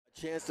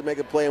chance to make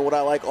a play, and what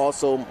I like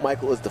also,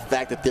 Michael, is the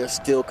fact that they're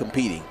still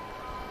competing.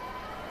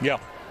 Yeah.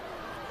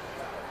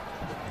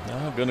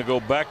 I'm going to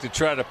go back to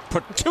try to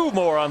put 2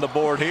 more on the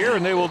board here,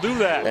 and they will do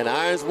that. And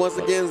Irons once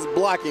again is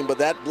blocking, but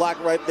that block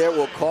right there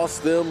will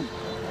cost them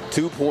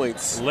 2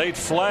 points. Late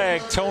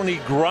flag, Tony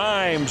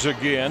Grimes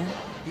again.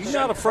 He's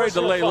not afraid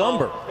to lay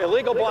lumber.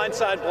 Illegal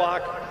blindside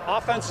block,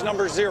 offense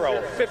number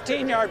 0,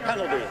 15-yard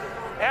penalty.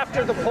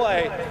 After the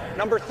play,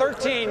 number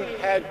 13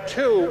 had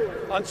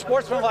 2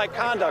 unsportsmanlike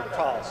conduct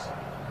calls.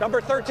 Number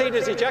 13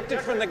 is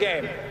ejected from the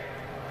game.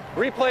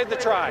 Replayed the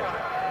try.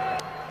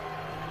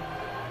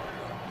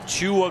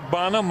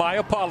 Chuagbana, my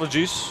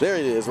apologies. There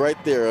it is, right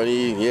there.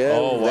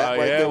 Oh, wow, that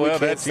right there, well,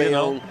 that's,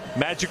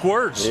 magic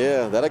words.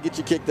 Yeah, that'll get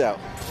you kicked out.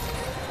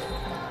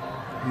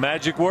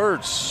 Magic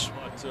words.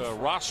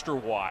 But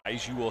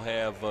roster-wise, you will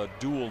have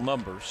dual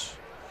numbers.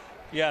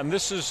 Yeah, and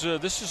this is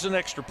an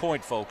extra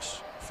point,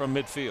 folks, from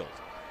midfield.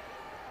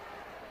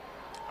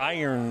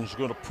 Irons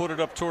going to put it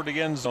up toward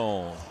the end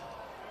zone.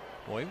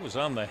 Boy, it was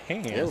on the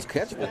hands. It was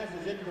catchable.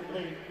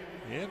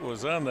 It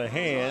was on the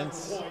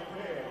hands,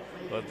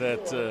 but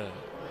that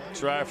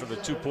try for the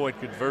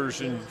 2-point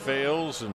conversion fails. And